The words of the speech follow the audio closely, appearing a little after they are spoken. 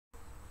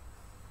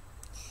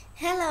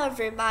Hello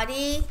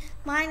everybody,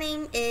 my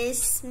name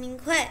is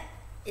Minghui.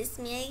 It's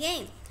me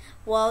again.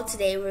 Well,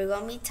 today we're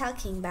going to be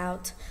talking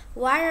about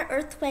why are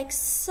earthquakes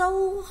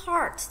so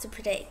hard to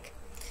predict.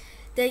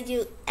 Did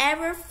you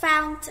ever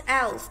found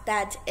out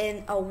that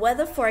in a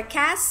weather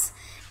forecast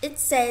it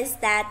says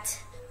that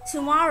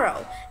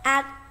tomorrow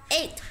at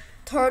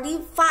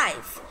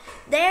 8:35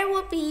 there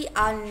will be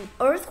an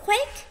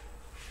earthquake?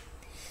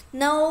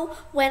 No,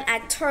 when I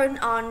turn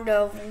on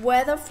the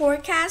weather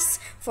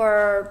forecast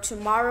for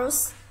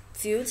tomorrow's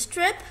field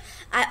trip,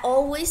 I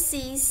always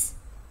see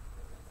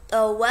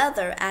the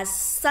weather as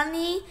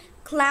sunny,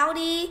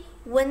 cloudy,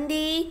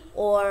 windy,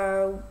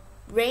 or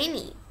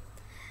rainy.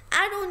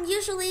 I don't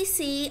usually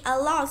see a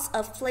lot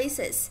of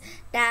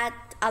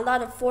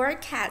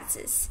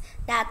forecasts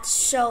that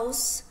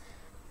shows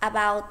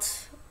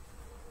about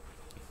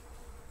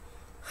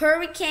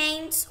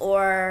hurricanes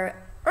or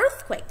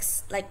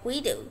earthquakes like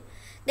we do.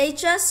 They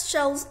just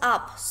shows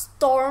up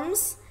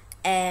storms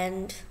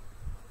and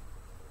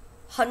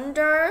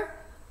thunder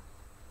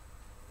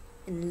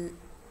and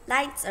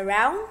lights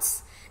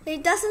around. They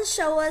doesn't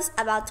show us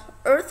about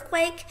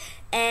earthquake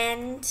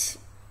and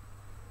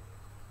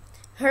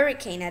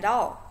hurricane at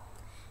all.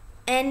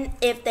 And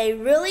if they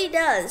really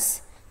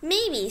does,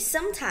 maybe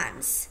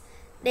sometimes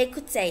they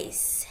could say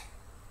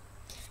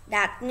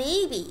that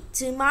maybe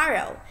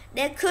tomorrow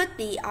there could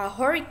be a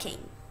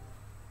hurricane.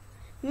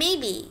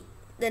 Maybe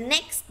the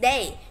next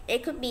day there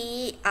could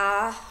be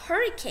a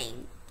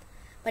hurricane,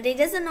 but it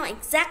doesn't know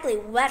exactly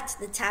what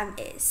the time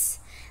is.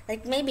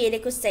 Like maybe they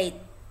could say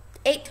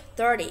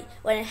 8:30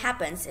 when it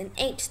happens in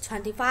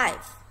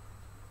 8:25.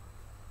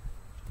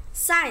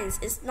 Science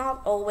is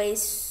not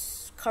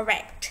always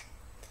correct.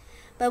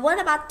 But what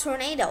about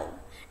tornado?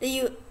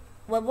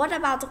 What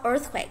about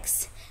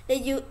earthquakes?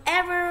 Did you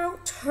ever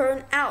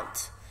turn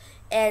out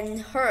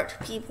and heard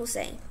people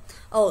say,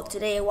 "Oh,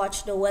 today I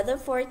watched the weather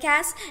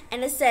forecast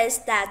and it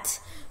says that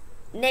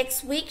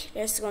next week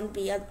there's going to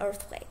be an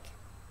earthquake"?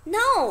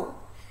 No,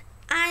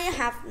 I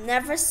have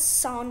never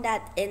seen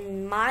that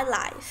in my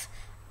life.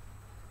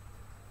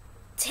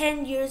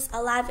 10 years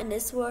alive in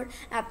this world,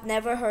 I've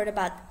never heard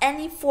about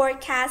any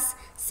forecast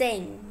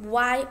saying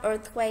what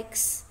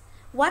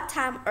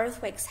time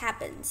earthquakes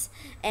happens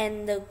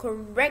and the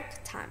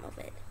correct time of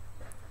it,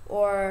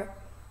 or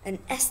an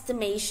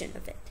estimation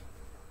of it.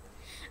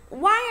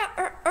 Why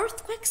are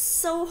earthquakes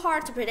so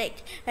hard to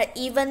predict that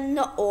even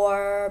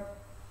or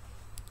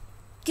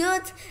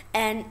good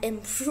and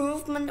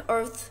improvement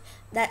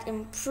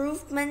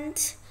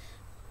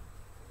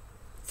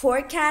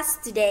forecasts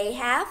today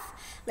have?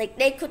 Like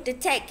they could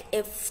detect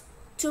if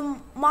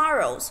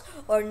tomorrow's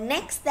or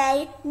next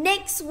day,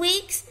 next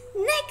week's,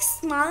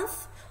 next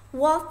month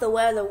what the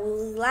weather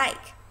will be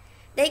like.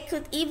 They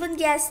could even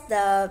guess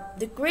the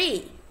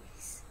degree.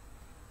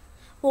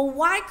 Well,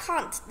 why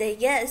can't they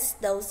guess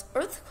those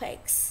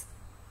earthquakes?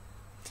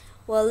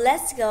 Well,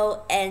 let's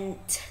go and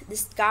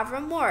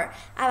discover more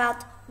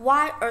about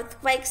why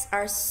earthquakes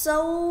are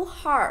so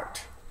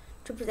hard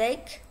to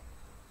predict.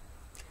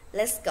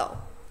 Let's go.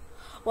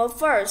 Well,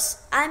 first,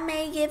 I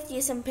may give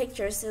you some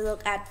pictures to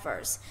look at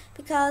first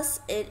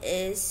because it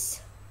is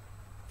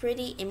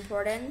pretty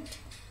important.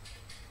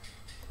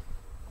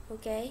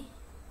 Okay?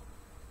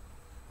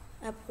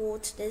 I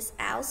pulled this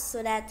out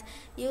so that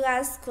you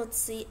guys could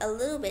see a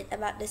little bit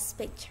about this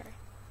picture.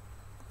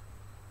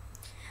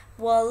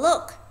 Well,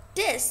 look,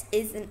 this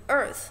is an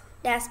earth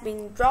that's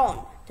been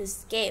drawn to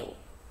scale.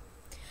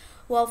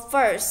 Well,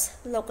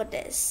 first, look at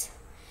this.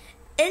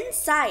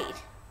 Inside,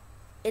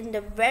 in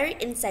the very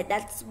inside,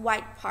 that's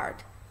white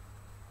part.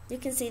 You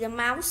can see the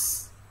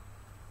mouse.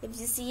 If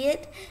you see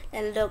it,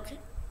 then look,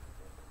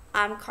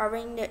 I'm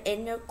covering the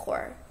inner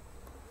core.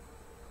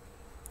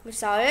 You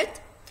saw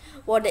it?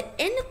 Well, the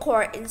inner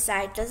core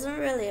inside doesn't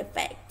really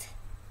affect.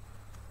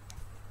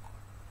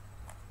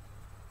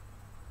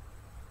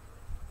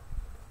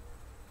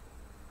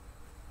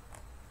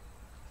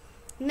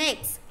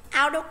 Next,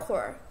 outer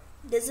core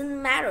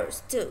doesn't matter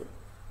too.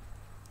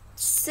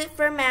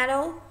 Silver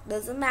metal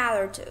doesn't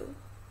matter too.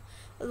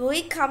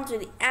 We come to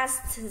the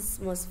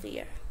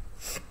atmosphere,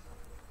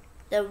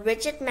 the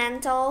rigid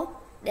mantle,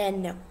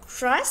 then the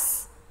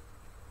crust,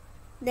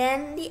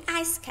 then the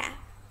ice cap.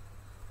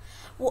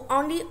 Well,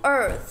 on the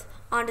earth,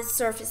 on the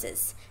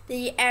surfaces, did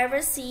you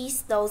ever see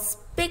those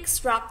big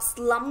rocks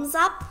lumps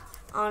up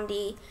on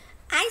the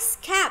ice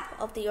cap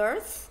of the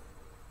earth?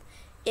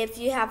 If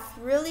you have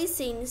really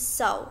seen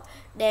so,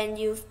 then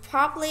you've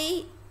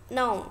probably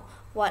known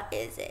what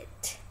is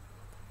it.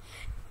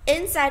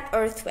 Inside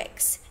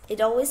earthquakes,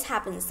 it always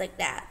happens like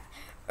that.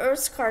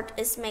 Earth's core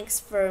is made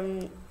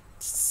from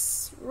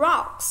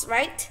rocks,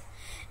 right?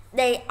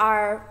 They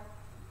are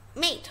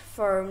made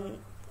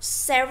from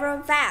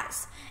several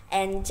vast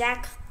and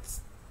jagged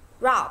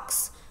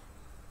rocks.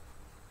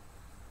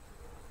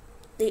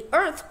 The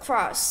earth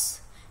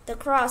crust, the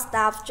crust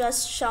that I've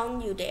just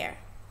shown you there.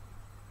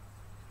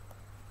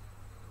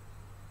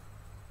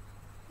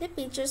 Let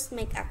me just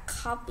make a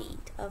copy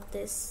of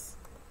this.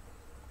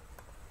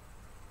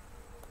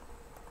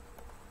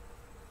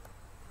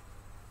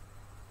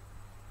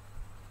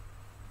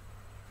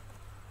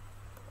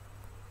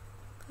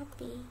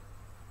 Copy.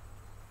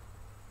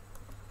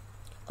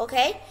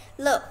 Okay,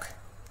 look.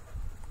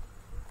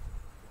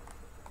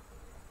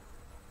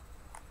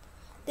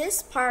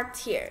 This part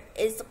here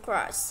is the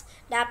crust.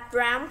 That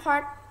brown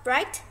part,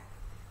 right?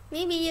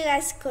 Maybe you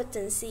guys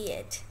couldn't see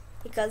it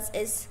because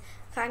it's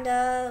kind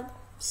of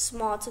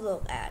small to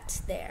look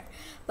at there.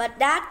 But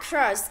that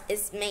crust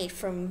is made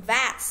from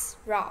vast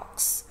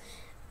rocks,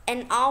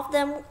 and all of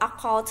them are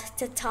called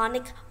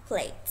tectonic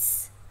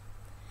plates.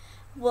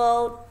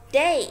 Well,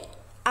 they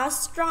are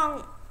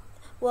strong.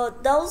 Well,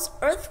 those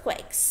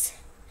earthquakes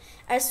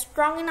are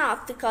strong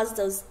enough to cause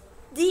those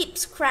deep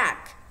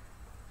cracks,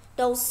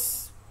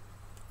 those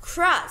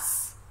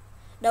crusts,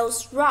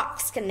 those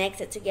rocks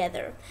connected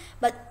together.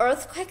 But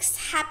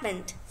earthquakes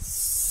happened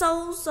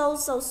so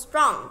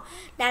strong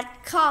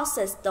that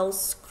causes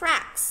those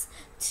cracks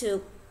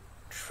to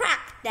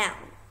crack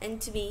down and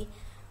to be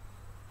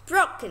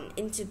broken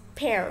into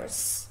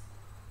pairs.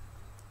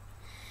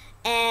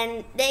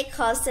 And they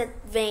causes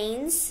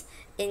veins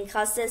and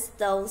causes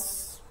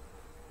those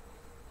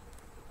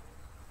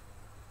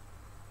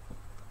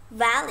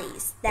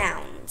valleys,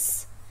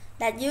 downs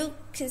that you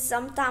can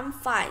sometimes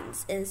find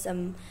in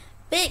some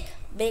big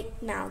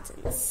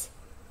mountains.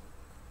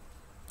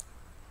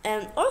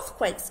 And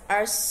earthquakes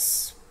are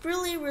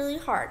really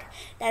hard,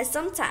 that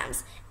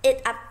sometimes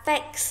it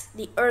affects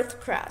the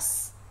earth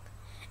crust.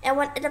 And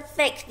when it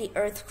affects the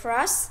earth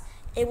crust,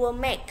 it will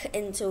make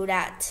into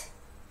that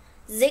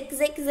zig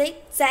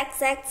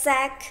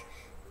zag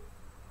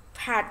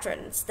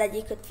patterns that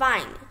you could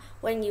find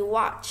when you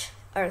watch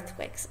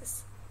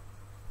earthquakes.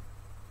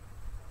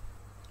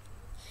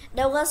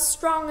 They were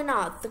strong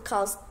enough to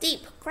cause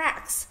deep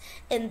cracks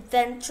in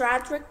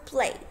dendritic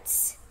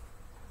plates.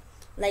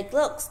 Like,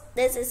 look,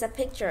 this is a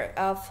picture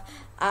of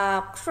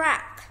a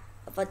crack,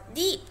 of a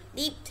deep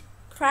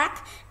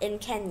crack in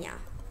Kenya.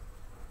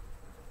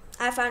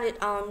 I found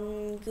it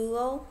on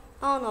Google.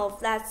 I don't know if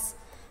that's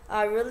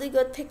a really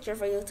good picture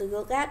for you to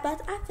look at,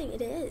 but I think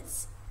it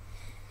is.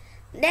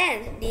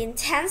 Then, the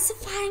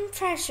intensifying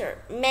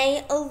pressure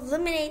may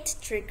eliminate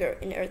trigger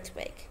an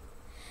earthquake.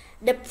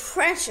 The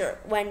pressure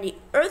when the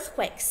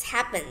earthquakes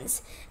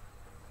happens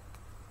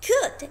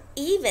could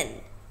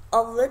even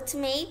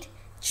eliminate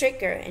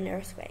trigger an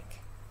earthquake.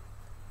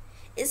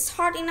 It's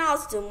hard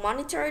enough to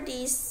monitor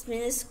these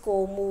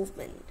minuscule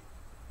movements.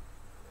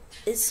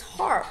 It's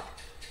hard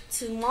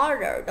to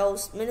monitor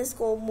those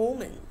minuscule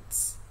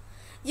movements.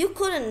 You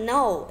couldn't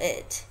know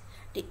it.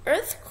 The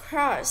earth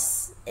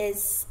crust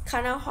is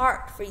kind of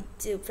hard for you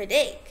to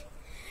predict.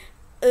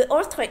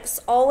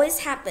 Earthquakes always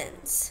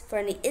happens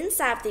from the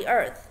inside of the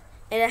earth,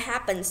 and it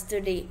happens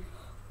to the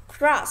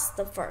crust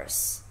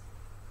first.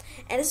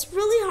 And it's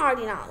really hard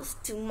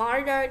enough to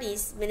monitor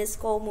these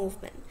minuscule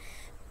movements.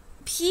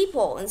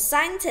 People and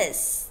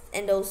scientists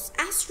and those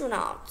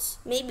astronauts,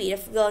 maybe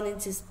they've gone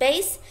into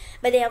space,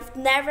 but they have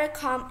never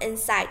come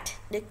inside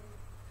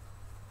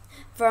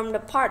from the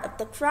part of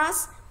the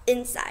crust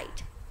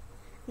inside.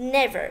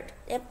 Never.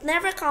 They have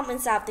never come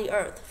inside the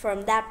earth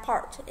from that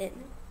part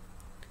in.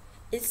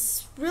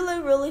 It's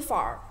really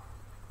far.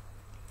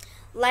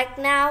 Like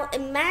now,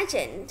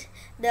 imagine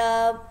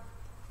the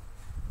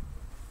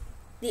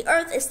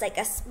earth is like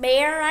a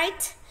sphere,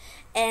 right?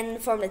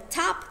 And from the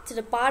top to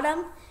the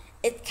bottom,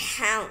 it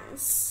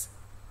counts.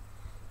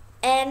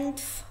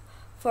 And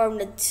from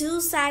the two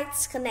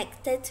sides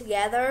connected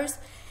together,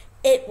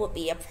 it would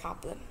be a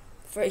problem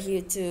for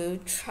you to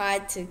try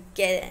to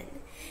get in.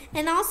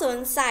 And also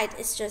inside,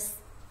 it's just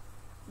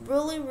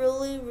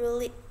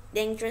really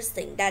dangerous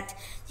thing that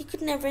you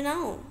could never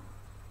know.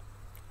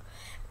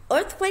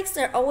 Earthquakes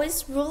are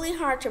always really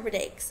hard to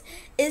predict.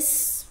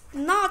 It's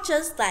not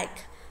just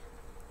like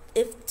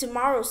if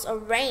tomorrow's a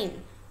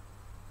rain.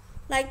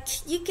 Like,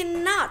 you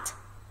cannot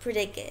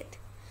predict it.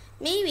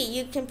 Maybe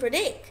you can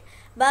predict,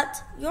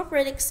 but your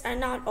predicts are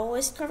not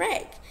always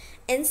correct.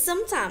 And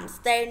sometimes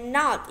they're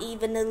not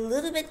even a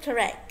little bit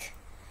correct.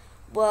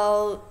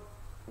 Well,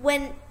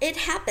 when it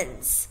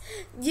happens,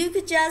 you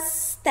could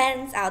just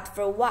stand out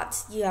for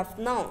what you have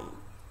known.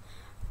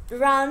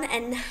 Run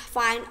and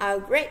find a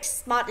great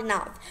spot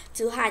enough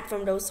to hide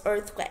from those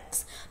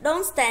earthquakes.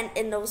 Don't stand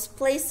in those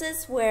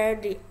places where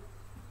the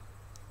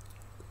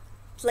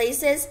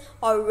places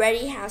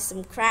already have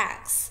some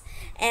cracks.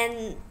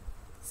 And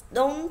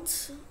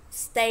don't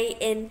stay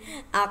in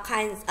a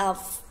kind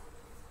of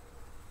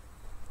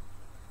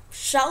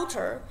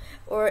shelter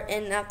or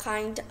in a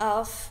kind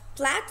of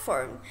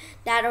platform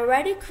that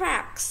already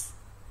cracks.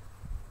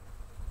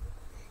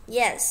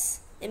 Yes.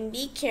 And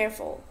be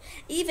careful,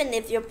 even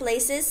if your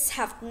places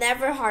have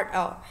never had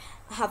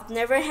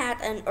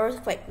an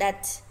earthquake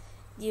that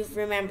you've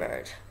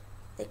remembered.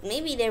 Like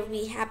maybe they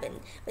really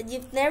happened, but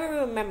you've never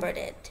remembered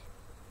it.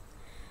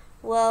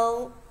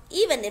 Well,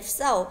 even if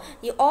so,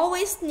 you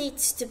always need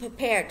to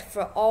prepare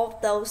for all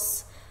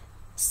those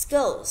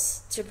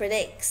skills to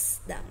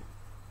predict them.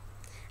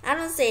 I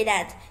don't say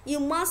that you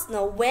must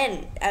know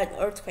when an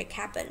earthquake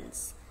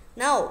happens.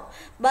 No,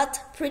 but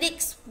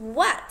predicts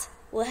what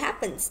will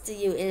happen to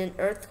you in an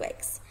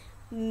earthquake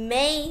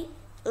may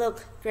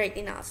look great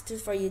enough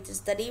for you to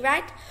study,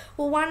 right?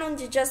 Well, why don't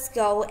you just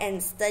go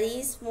and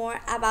study more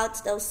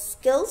about those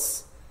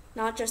skills?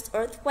 Not just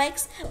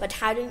earthquakes, but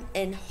hiding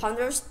in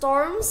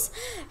thunderstorms,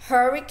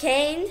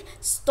 hurricane,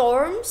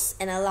 storms,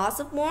 and a lot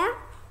of more.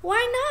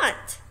 Why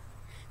not?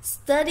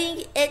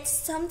 Studying it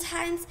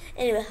sometimes,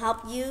 and it will help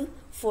you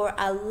for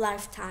a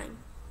lifetime.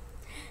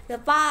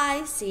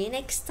 Goodbye. See you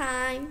next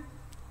time.